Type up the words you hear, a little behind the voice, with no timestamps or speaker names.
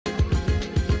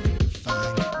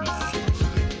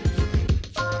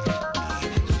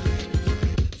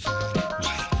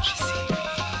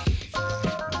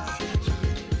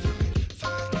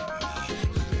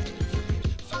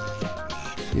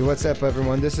Yo, what's up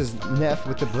everyone? This is Neff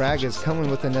with the B.R.A.G.G.A.S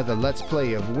coming with another Let's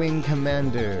Play of Wing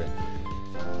Commander.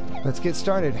 Let's get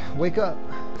started. Wake up.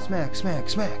 Smack, smack,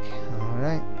 smack.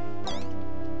 Alright.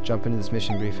 Jump into this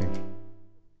mission briefing.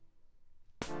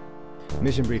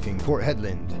 Mission briefing, Port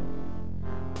Headland.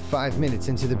 5 minutes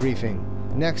into the briefing.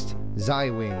 Next,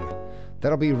 Xi-Wing.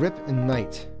 That'll be Rip and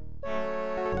Knight.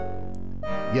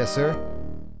 Yes, sir.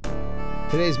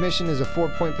 Today's mission is a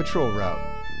 4-point patrol route.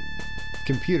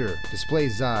 Computer, display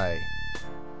Xi.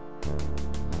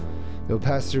 They'll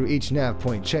pass through each nav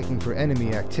point checking for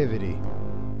enemy activity.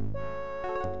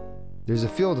 There's a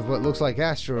field of what looks like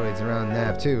asteroids around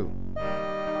nav 2.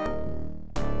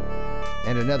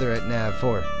 And another at nav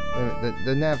 4.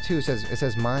 The nav 2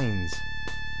 says mines.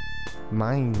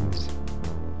 Mines.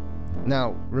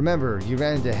 Now, remember, you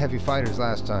ran into heavy fighters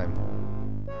last time.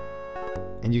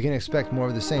 And you can expect more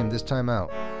of the same this time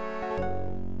out.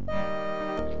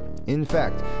 In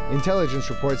fact, intelligence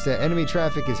reports that enemy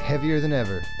traffic is heavier than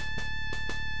ever.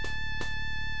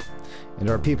 And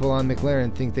our people on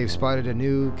McLaren think they've spotted a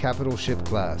new capital ship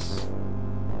class.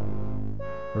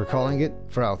 We're calling it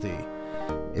Frauthi.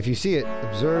 If you see it,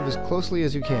 observe as closely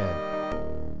as you can.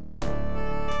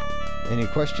 Any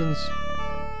questions?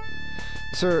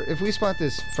 Sir, if we spot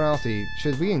this Frauthi,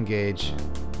 should we engage?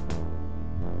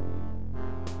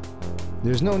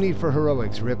 There's no need for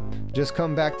heroics, Rip. Just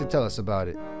come back to tell us about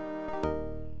it.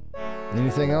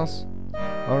 Anything else?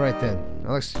 Alright then.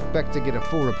 I'll expect to get a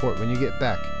full report when you get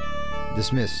back.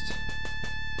 Dismissed.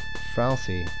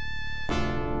 Frauthi.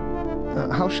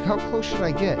 How close should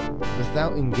I get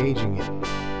without engaging it?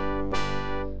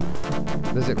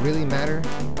 Does it really matter?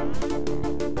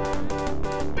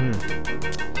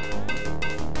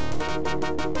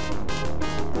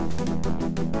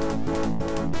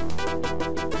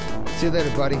 See you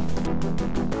later, buddy.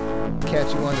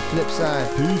 Catch you on the flip side.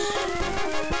 Peace.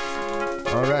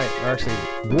 Alright, actually,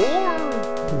 war!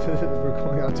 We're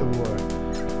going out to war.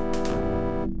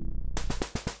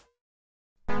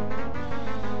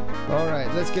 Alright,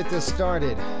 let's get this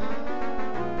started.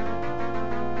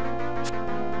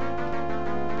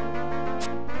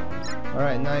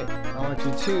 Alright, Knight, I want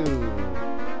you to...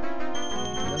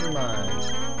 Never mind.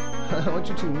 I want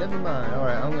you to, never mind.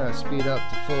 Alright, I'm gonna speed up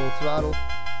to full throttle.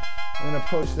 I'm gonna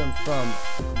approach them from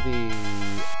the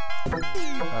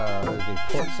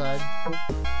port side.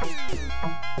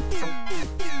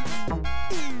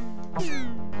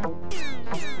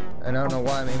 And I don't know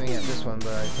why I'm aiming at this one,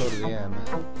 but I totally am.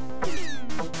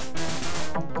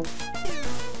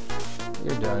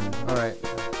 You're done. Alright.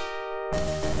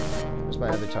 Where's my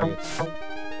other targets?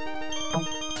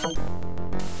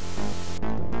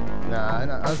 Nah, I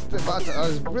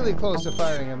was really close to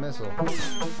firing a missile. I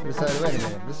decided, wait a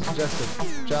minute, this is just a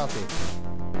jalopy.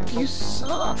 You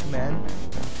suck, man.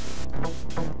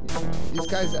 These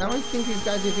guys, I don't think these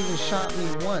guys have even shot me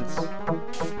once.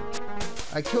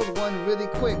 I killed one really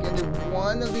quick, and if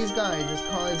one of these guys is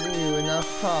causing you enough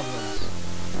problems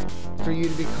for you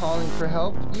to be calling for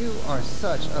help, you are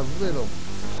such a little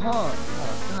punk.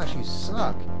 Oh gosh, you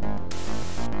suck.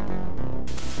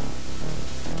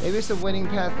 Maybe it's a winning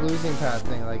path, losing path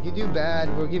thing. Like, you do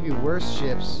bad, we'll give you worse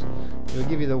ships. We'll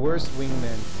give you the worst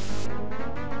wingmen.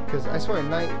 Because I swear,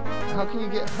 Knight, how can you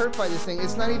get hurt by this thing?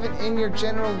 It's not even in your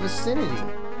general vicinity.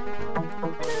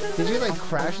 Did you, like,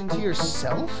 crash into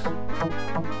yourself?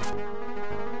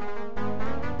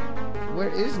 Where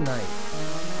is Knight?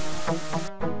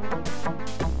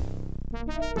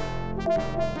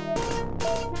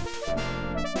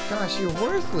 Gosh, you're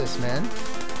worthless, man.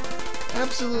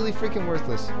 Absolutely freaking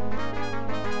worthless.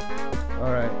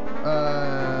 Alright.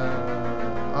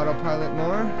 Autopilot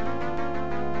more.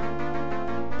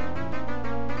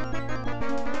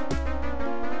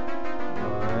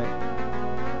 Alright.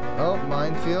 Oh,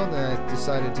 minefield, and I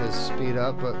decided to speed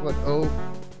up, but what? Oh.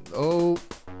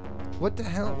 What the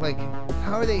hell? Like,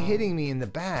 how are they hitting me in the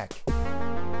back?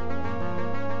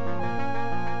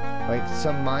 Like,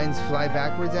 some mines fly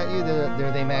backwards at you?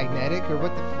 Are they magnetic? Or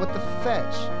what the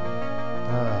fetch?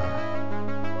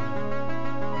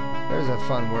 There's a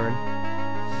fun word.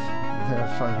 There's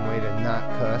a fun way to not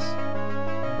cuss.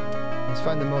 Let's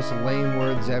find the most lame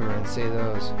words ever and say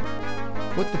those.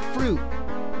 What the fruit?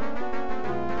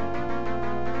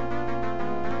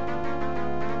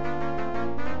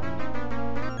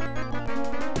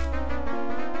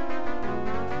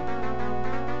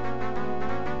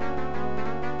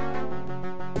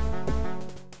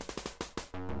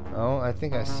 Oh, I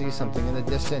think I see something in the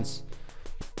distance.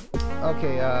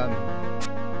 Okay, I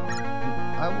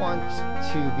want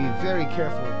to be very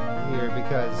careful here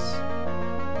because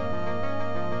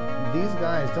these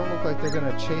guys don't look like they're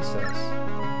gonna chase us.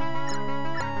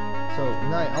 So,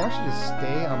 Knight, I want you to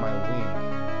stay on my wing.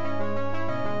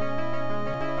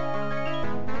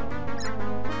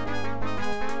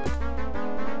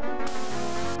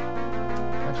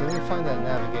 Actually, let me find that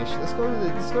navigation. Let's go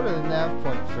to the nav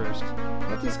point first.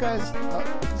 Let these guys.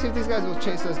 See if these guys will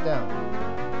chase us down.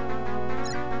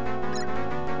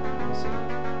 Let's see.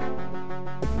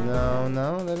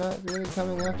 No, they're not really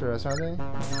coming after us, are they?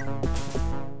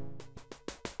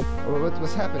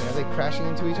 What's happening? Are they crashing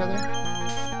into each other?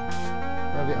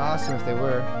 That would be awesome if they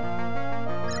were.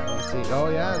 Let's see. Oh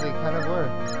yeah, they kind of were.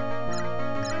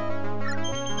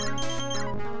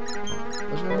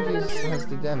 Which one of these has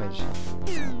the damage?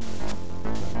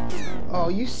 Oh,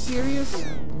 you serious?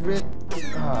 Rip.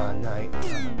 Ah, Knight. Oh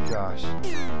my gosh.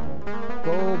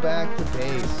 Go back to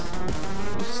base.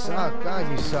 You suck. God,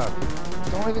 you suck.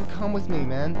 Don't even come with me,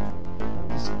 man.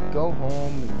 Just go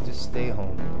home and just stay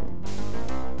home.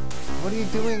 What are you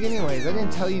doing anyways? I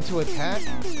didn't tell you to attack.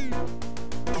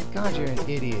 God, you're an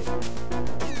idiot.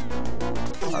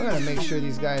 I'm gonna make sure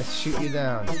these guys shoot you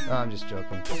down. Oh, I'm just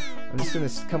joking. I'm just gonna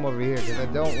come over here because I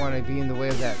don't want to be in the way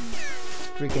of that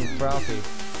freaking Frothy.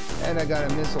 And I got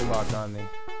a missile lock on me.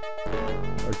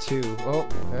 Or two. Oh,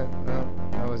 no,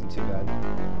 that wasn't too bad.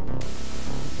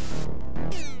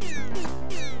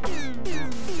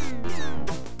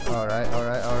 Alright.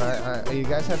 You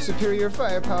guys have superior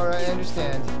firepower, I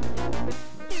understand.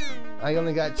 I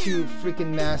only got 2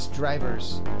 freaking mass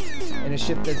drivers in a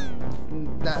ship that's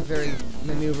not very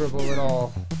maneuverable at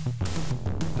all.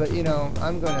 But you know,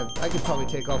 I could probably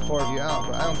take all 4 of you out,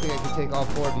 but I don't think I could take all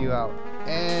 4 of you out.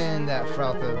 And that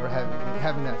Frautha,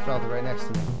 having that Frautha right next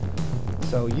to me.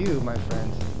 So you, my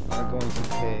friend, are going to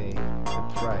pay the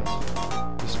price.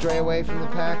 You stray away from the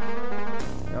pack,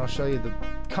 and I'll show you the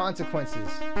consequences.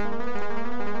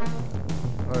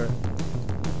 Or,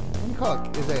 what do you call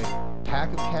it? Is it a pack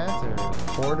of cats, or a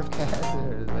horde of cats,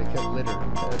 or like a litter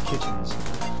of kitchens?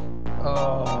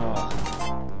 Oh.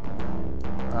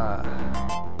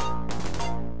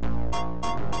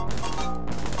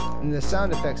 And the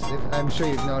sound effects, I'm sure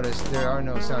you've noticed, there are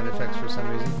no sound effects for some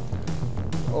reason.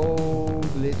 Oh,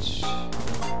 glitch.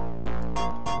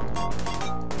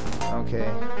 Okay.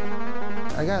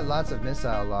 I got lots of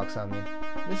missile locks on me.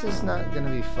 This is not going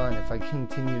to be fun if I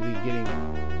continually getting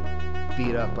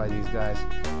beat up by these guys.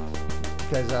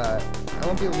 Because I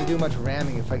won't be able to do much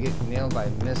ramming if I get nailed by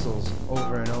missiles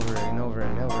over and over and over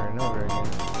and over and over again.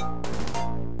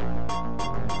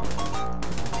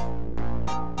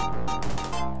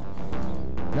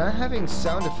 Not having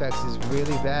sound effects is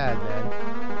really bad,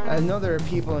 man. I know there are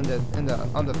people on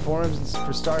the forums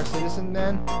for Star Citizen,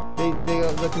 man. They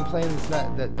complain it's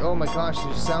not that. Oh my gosh,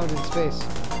 there's sound in space.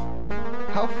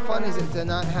 How fun is it to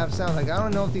not have sound? Like, I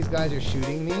don't know if these guys are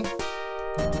shooting me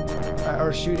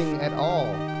or shooting at all.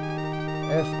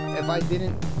 If I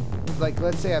didn't, like,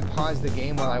 let's say I paused the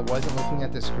game while I wasn't looking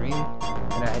at the screen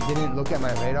and I didn't look at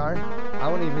my radar, I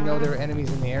wouldn't even know there were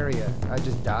enemies in the area. I'd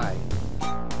just die.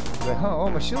 Like, oh,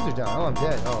 my shields are down. Oh, I'm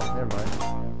dead. Oh, never mind.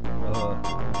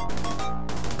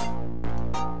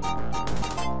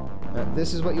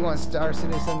 This is what you want Star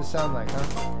Citizen to sound like, huh?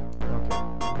 Okay.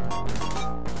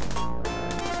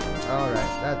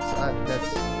 Alright, that's...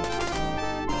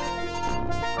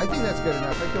 I think that's good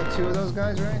enough. I killed 2 of those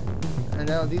guys, right? And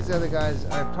now these other guys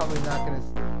are probably not going to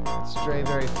stray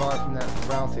very far from that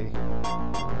Ralphie.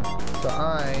 So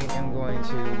I am going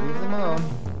to leave them alone.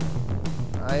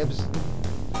 I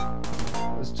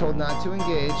was told not to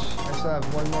engage. I still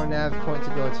have 1 more nav point to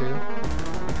go to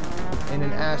in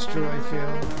an asteroid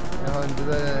field. And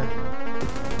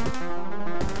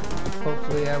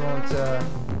hopefully I won't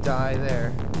die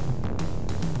there.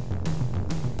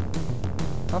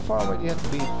 How far away do you have to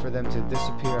be for them to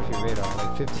disappear off your radar?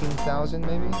 Like 15,000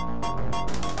 maybe?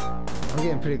 I'm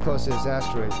getting pretty close to this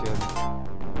asteroid field.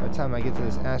 By the time I get to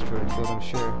this asteroid field, I'm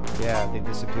sure. Yeah, they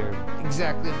disappeared.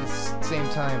 Exactly at the same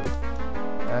time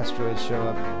asteroids show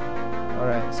up.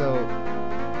 Alright, so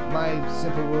my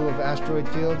simple rule of asteroid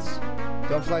fields: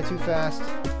 don't fly too fast,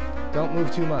 don't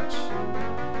move too much.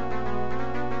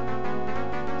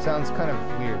 Sounds kind of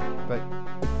weird, but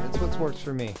that's what works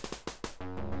for me.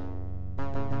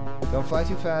 Don't fly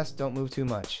too fast, don't move too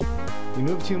much. If you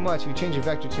move too much, if you change your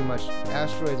vector too much,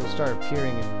 asteroids will start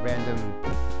appearing in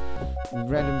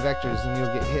random vectors and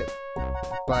you'll get hit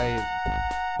by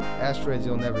asteroids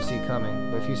you'll never see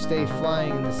coming. But if you stay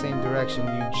flying in the same direction,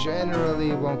 you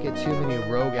generally won't get too many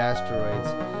rogue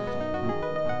asteroids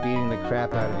beating the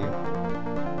crap out of you.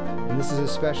 And this is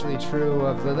especially true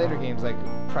of the later games like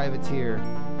Privateer.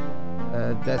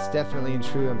 That's definitely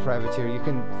true in Privateer. You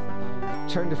can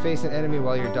turn to face an enemy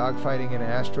while you're dogfighting in an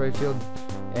asteroid field,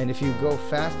 and if you go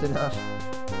fast enough,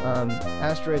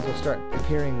 asteroids will start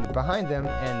appearing behind them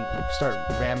and start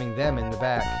ramming them in the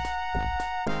back.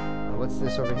 What's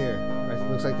this over here? It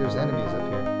looks like there's enemies up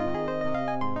here.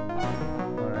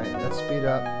 Alright, let's speed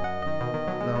up.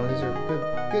 No, these are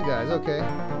good guys, okay.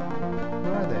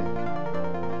 Where are they?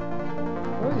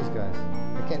 Where are these guys?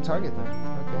 I can't target them.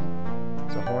 Okay.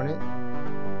 It's a hornet.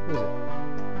 Who is it?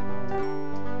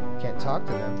 Can't talk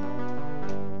to them.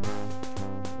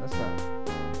 That's not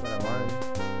what I wanted.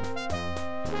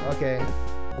 Okay.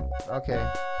 Okay.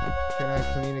 Can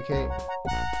I communicate?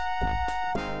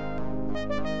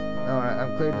 Alright,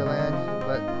 I'm cleared to land,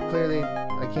 but clearly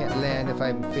I can't land if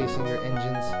I'm facing your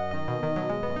engines.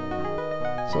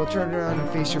 So I'll turn around and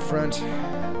face your front.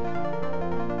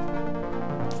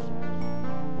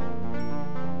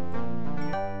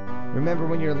 Remember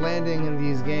when you're landing in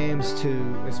these games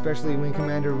to, especially Wing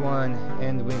Commander 1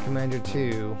 and Wing Commander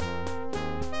 2,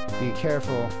 be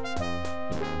careful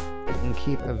and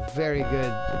keep a very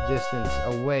good distance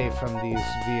away from these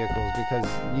vehicles because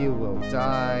you will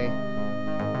die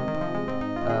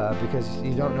because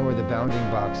you don't know where the bounding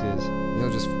box is.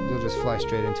 You'll just fly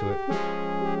straight into it.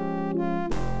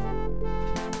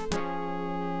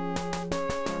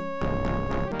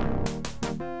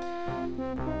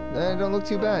 Don't look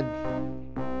too bad.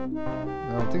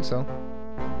 I don't think so.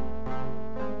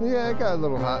 Yeah, it got a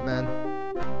little hot, man.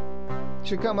 You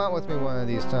should come out with me one of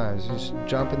these times. Just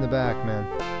jump in the back, man.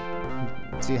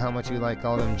 See how much you like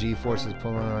all them G-forces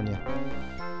pulling on you.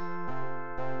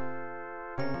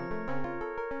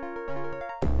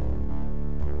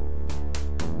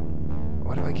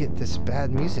 Why do I get this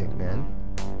bad music, man?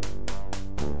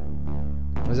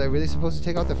 Was I really supposed to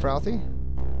take out the Frouthy?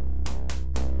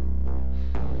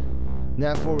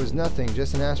 NAV4 was nothing,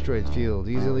 just an asteroid field,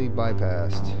 easily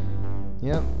bypassed.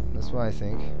 Yep, that's what I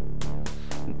think.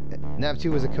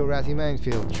 NAV2 was a Kilrathi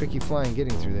minefield, tricky flying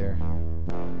getting through there.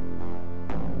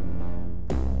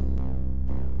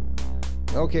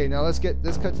 Okay, now let's cut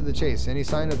to the chase. Any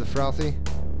sign of the Frouthy?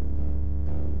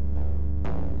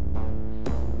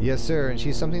 Yes, sir, and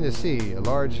she's something to see. A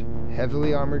large,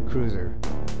 heavily armored cruiser.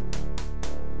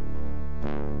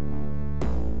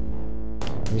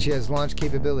 And she has launch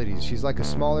capabilities. She's like a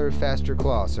smaller, faster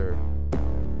claw, sir.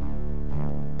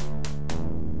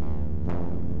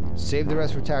 Save the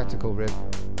rest for tactical, Rip.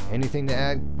 Anything to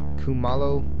add,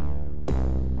 Kumalo?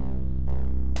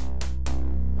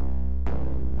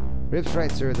 Rip's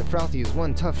right, sir. The Frouthy is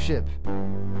one tough ship.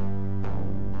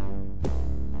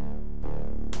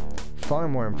 Far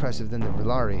more impressive than the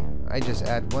Villari. I just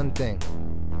add one thing.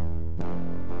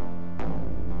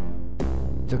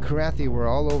 The Kilrathi were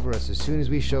all over us as soon as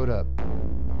we showed up.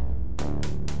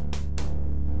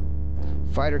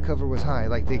 Fighter cover was high,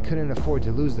 like they couldn't afford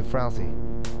to lose the Frouthy.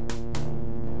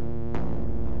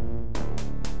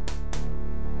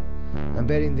 I'm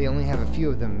betting they only have a few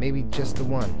of them, maybe just the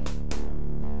one.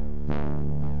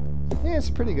 Yeah, it's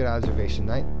a pretty good observation,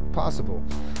 Knight. Possible.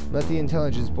 Let the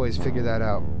intelligence boys figure that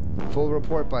out. Full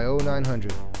report by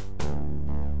 0900.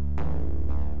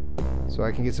 So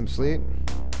I can get some sleep?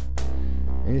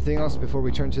 Anything else before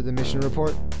we turn to the mission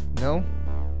report? No?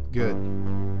 Good.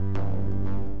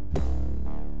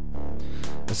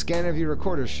 A scan of your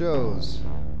recorder shows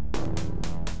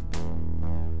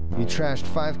you trashed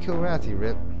 5 Kilrathi,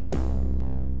 Rip.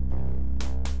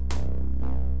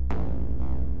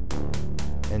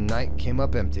 And Knight came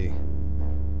up empty.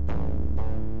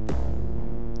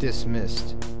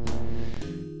 Dismissed.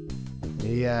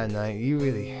 Yeah, Knight, you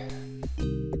really...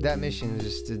 That mission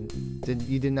just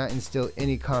you did not instill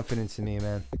any confidence in me,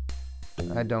 man.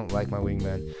 I don't like my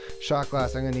wingman. Shot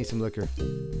glass, I'm gonna need some liquor.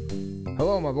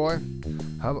 Hello, my boy.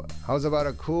 How's about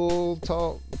a cool,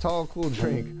 tall, cool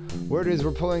drink? Word is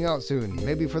we're pulling out soon.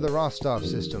 Maybe for the Rostov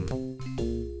system.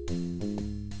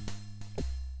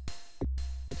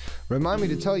 Remind me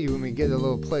to tell you when we get a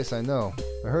little place I know.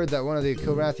 I heard that one of the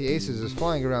Kilrathi aces is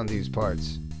flying around these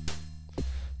parts.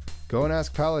 Go and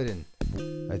ask Paladin.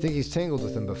 I think he's tangled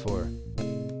with him before.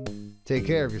 Take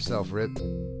care of yourself, Rip.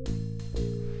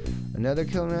 Another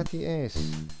Kilrathi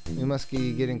ace. We must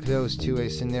be getting close to a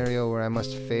scenario where I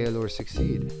must fail or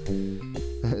succeed.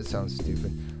 That sounds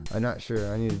stupid. I'm not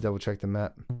sure. I need to double check the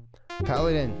map.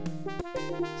 Paladin!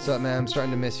 What's up, man? I'm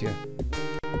starting to miss you.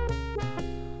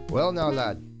 Well now,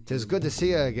 lad. 'Tis good to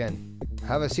see you again.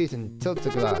 Have a seat and tilt the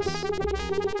glass.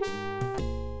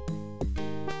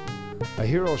 I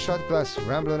hear old shot glass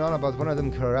rambling on about one of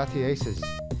them Kilrathi aces.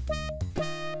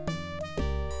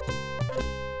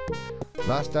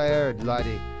 Last I heard,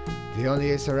 laddie, the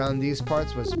only ace around these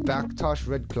parts was Backtosh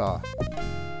Redclaw.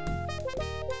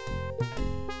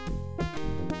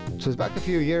 'Twas back a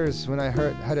few years when I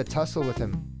had a tussle with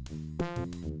him.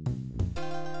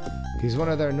 He's one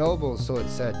of their nobles, so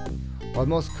it's said, while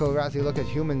most Kilrathi look at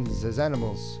humans as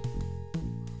animals.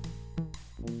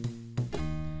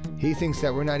 He thinks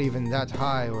that we're not even that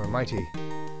high or mighty.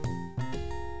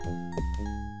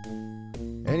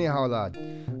 Anyhow, lad,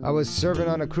 I was serving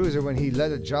on a cruiser when he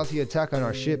led a jolty attack on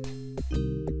our ship.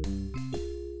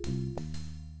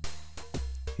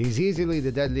 He's easily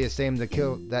the deadliest aim that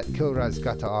Kilrad's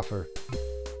got to offer.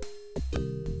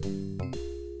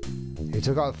 He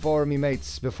took out 4 of me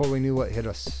mates before we knew what hit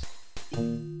us.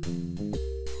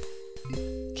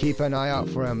 Keep an eye out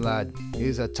for him, lad.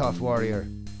 He's a tough warrior.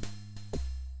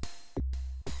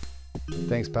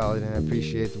 Thanks, Paladin. I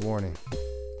appreciate the warning.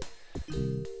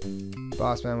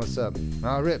 Boss man, what's up?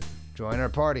 Rip, join our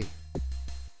party.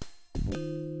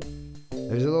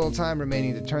 There's a little time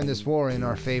remaining to turn this war in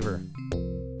our favor.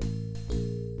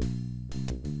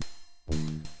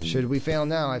 Should we fail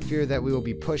now, I fear that we will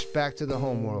be pushed back to the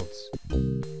homeworlds.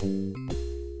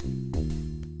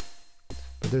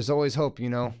 But there's always hope, you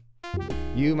know.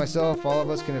 You, myself, all of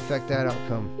us can affect that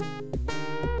outcome.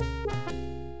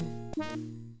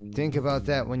 Think about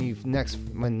that when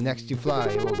next you fly.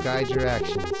 It will guide your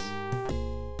actions.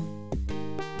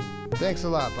 Thanks a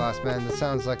lot, boss man. That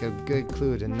sounds like a good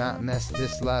clue to not mess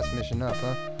this last mission up,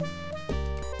 huh?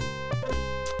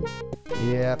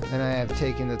 Yep, and I have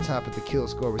taken the top of the kill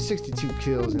score with 62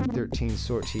 kills and 13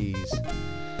 sorties.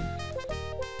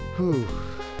 Whew.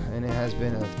 And it has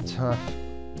been a tough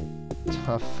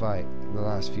fight the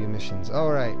last few missions.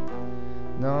 Alright.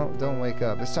 No, don't wake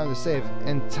up. It's time to save.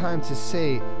 And time to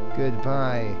say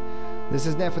goodbye. This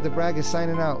is Neff with the B.R.A.G.G.A.S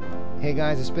signing out. Hey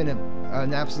guys, it's been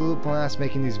an absolute blast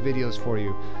making these videos for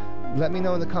you. Let me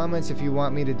know in the comments if you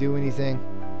want me to do anything.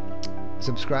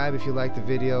 Subscribe if you like the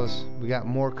videos. We got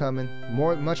more coming.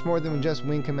 Much more than just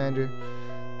Wing Commander.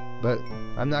 But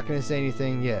I'm not going to say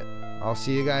anything yet. I'll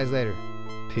see you guys later.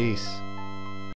 Peace.